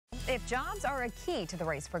If jobs are a key to the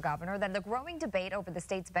race for governor, then the growing debate over the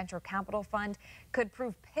state's venture capital fund could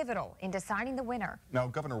prove pivotal in deciding the winner. Now,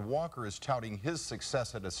 Governor Walker is touting his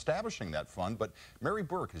success at establishing that fund, but Mary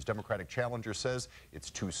Burke, his Democratic challenger, says it's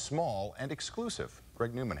too small and exclusive.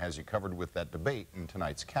 Greg Newman has you covered with that debate in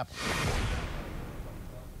tonight's Capitol.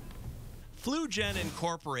 FluGen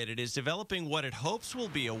Incorporated is developing what it hopes will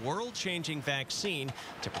be a world-changing vaccine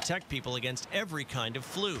to protect people against every kind of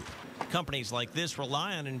flu. Companies like this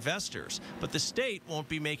rely on investors, but the state won't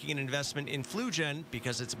be making an investment in FluGen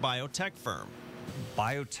because it's a biotech firm.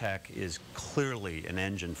 Biotech is clearly an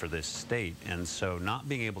engine for this state, and so not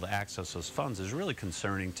being able to access those funds is really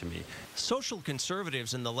concerning to me. Social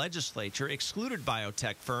conservatives in the legislature excluded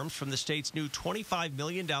biotech firms from the state's new $25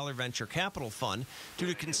 million venture capital fund due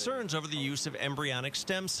to concerns over the use of embryonic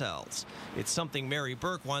stem cells. It's something Mary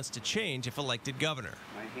Burke wants to change if elected governor.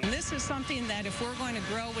 And this is something that if we're going to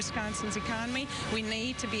grow Wisconsin's economy, we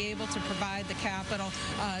need to be able to provide the capital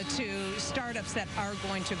to startups that are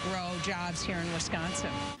going to grow jobs here in Wisconsin.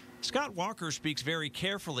 Scott Walker speaks very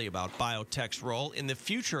carefully about biotech's role in the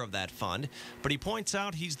future of that fund, but he points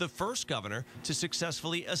out he's the first governor to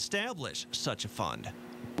successfully establish such a fund.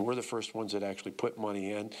 We're the first ones that actually put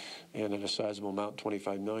money in, and in a sizable amount,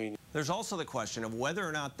 $25 million. There's also the question of whether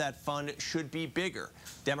or not that fund should be bigger.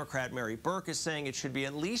 Democrat Mary Burke is saying it should be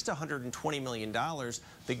at least $120 million.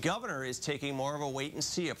 The governor is taking more of a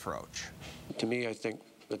wait-and-see approach. To me, I think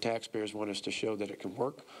the taxpayers want us to show that it can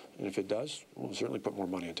work, and if it does, we'll certainly put more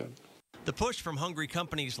money into it. The push from hungry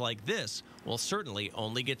companies like this will certainly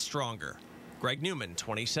only get stronger. Greg Newman,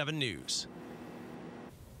 27 News.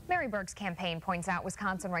 Mary Burke's campaign points out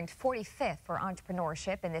Wisconsin ranked 45th for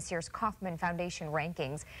entrepreneurship in this year's Kauffman Foundation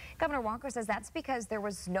rankings. Governor Walker says that's because there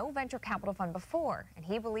was no venture capital fund before, and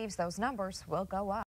he believes those numbers will go up.